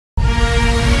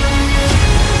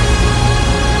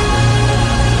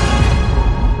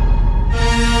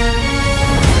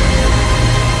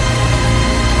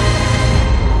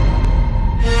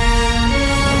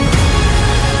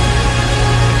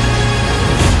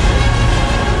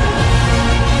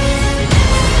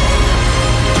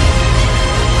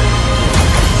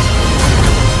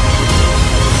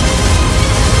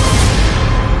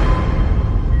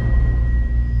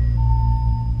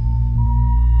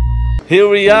Here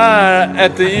we are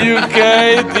at the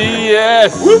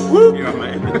UKDS.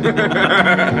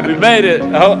 We made it.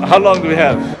 How long do we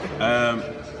have?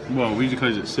 Well, we usually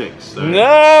close at 6. So.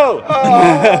 No!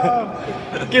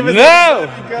 Oh. Give us no!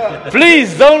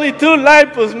 Please, only 2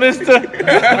 lipos, mister. 2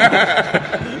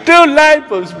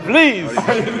 lipos, please.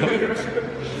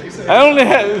 I only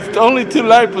have only 2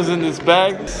 lipos in this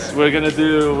bag.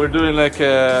 We're doing like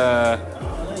a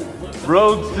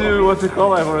road to, what's it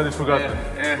called? I've already forgotten.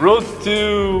 Road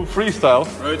to Freestyle.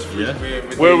 Road to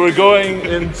Freestyle. Where we're going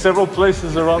in several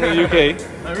places around the UK.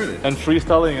 Oh, really? And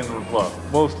freestyling and, well,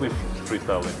 mostly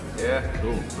freestyling. Yeah,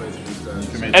 cool.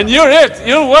 And you're it!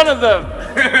 You're one of them!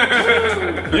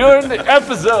 You're in the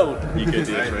episode!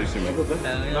 UKDS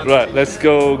racing. Right, let's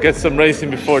go get some racing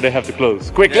before they have to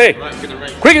close. Quickly!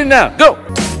 Quickly now, go!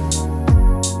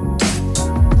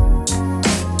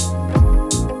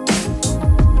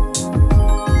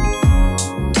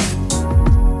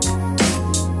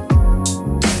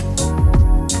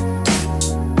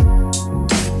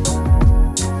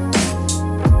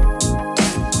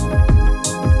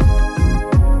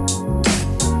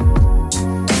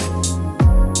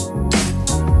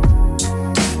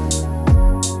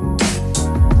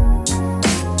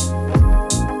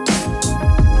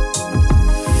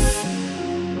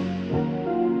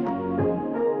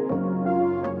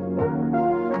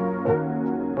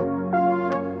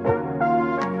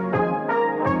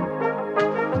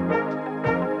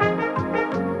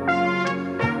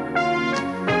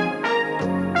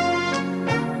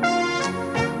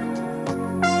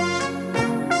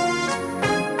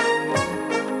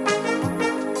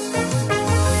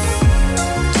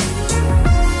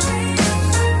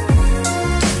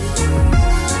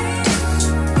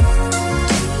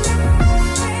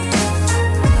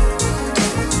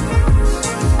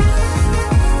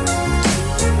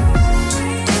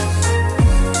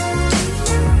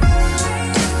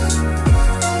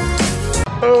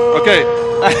 Okay,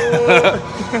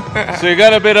 so you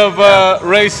got a bit of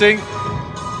racing.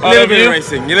 A little bit of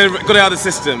racing. You got it out of the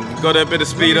system. Got a bit of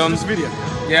speed on.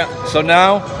 Yeah. So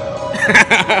now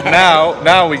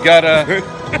we gotta.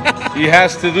 He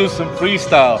has to do some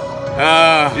freestyle.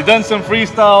 You done some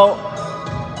freestyle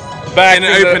back in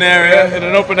an open area. In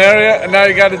an open area, and now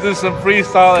you got to do some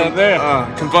freestyle in there.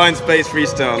 Combined space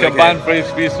freestyle. Combined space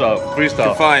freestyle.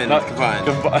 Confined. Not confined.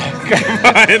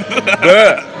 Combined.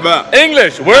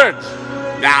 English words.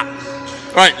 Yeah.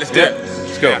 Right, let's do it.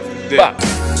 Let's go. Yeah,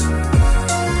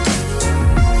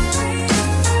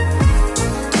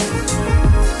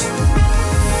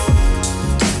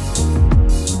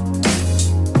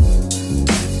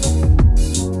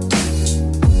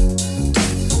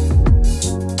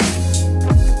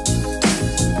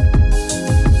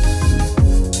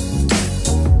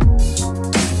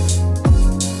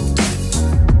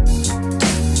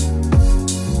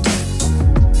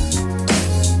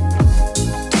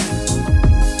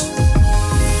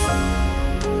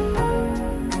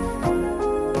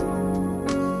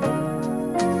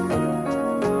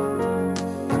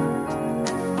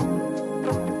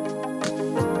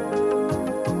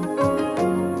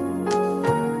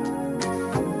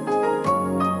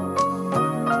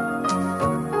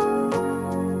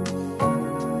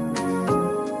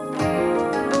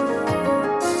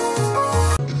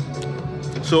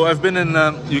 So I've been in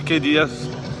UKDS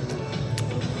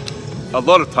a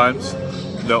lot of times,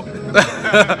 no,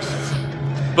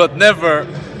 but never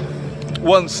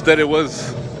once that it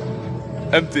was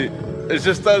empty. It's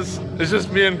just us, it's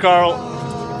just me and Karl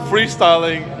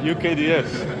freestyling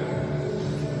UKDS.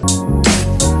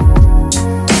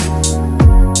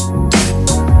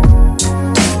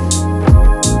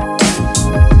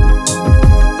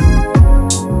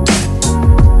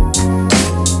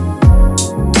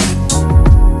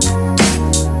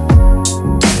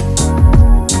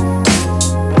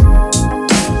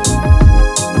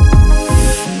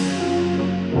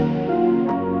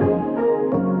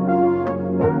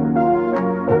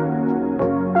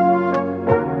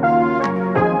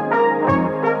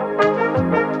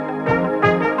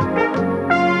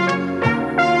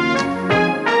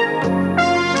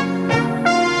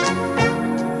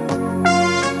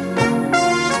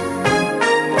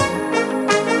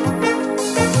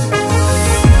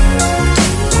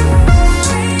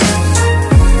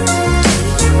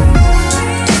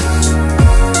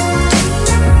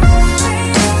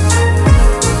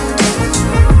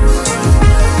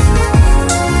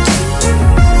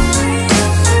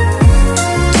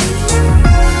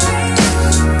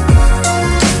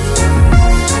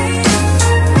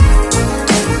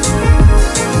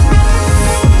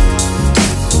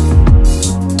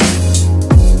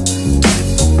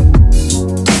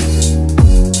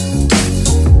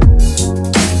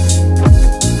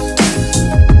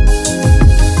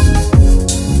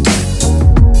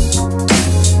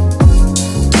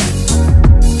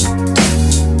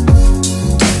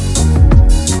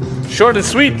 Short and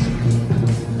sweet.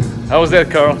 How was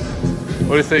that, Carl?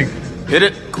 What do you think? Hit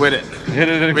it, quit it. Hit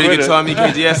it and Really quit good it. time,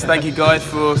 UKDS. Thank you guys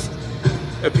for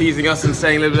appeasing us and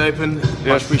staying a little bit open. Much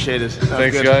Yes. appreciated. That was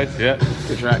Thanks, good. guys. Yeah.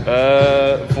 Good track.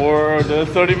 For the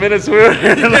 30 minutes we were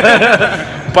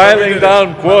piling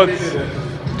down quads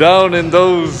down in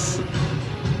those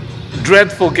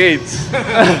dreadful gates.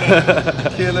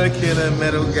 Killer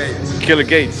metal gates. Killer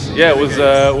gates. Yeah,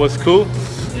 it was cool.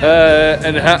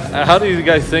 And how do you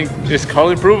guys think, is Karl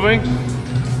improving?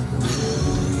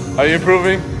 Are you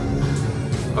improving?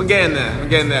 I'm getting there. I'm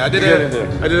getting there. I did You're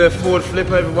I did a forward flip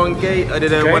over one gate. I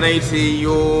did a Okay. 180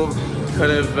 yaw,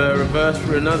 kind of reverse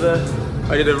for another.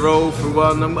 I did a roll for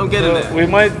one. I'm getting there. We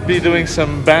might be doing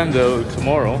some bando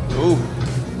tomorrow. Ooh.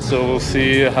 So we'll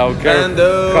see how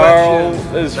Bando Karl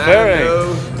action. is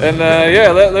Bando. faring. And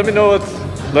yeah, let me know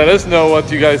let us know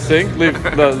what you guys think. Leave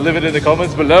it in the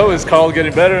comments below. Is Karl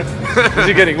getting better? Is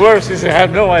he getting worse? I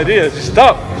have no idea. Just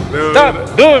stop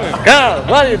doing it, Karl.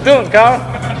 What are you doing, Karl?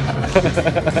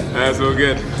 That's all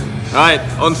good. All right,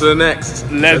 on to the next.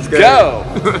 Let's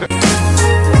go.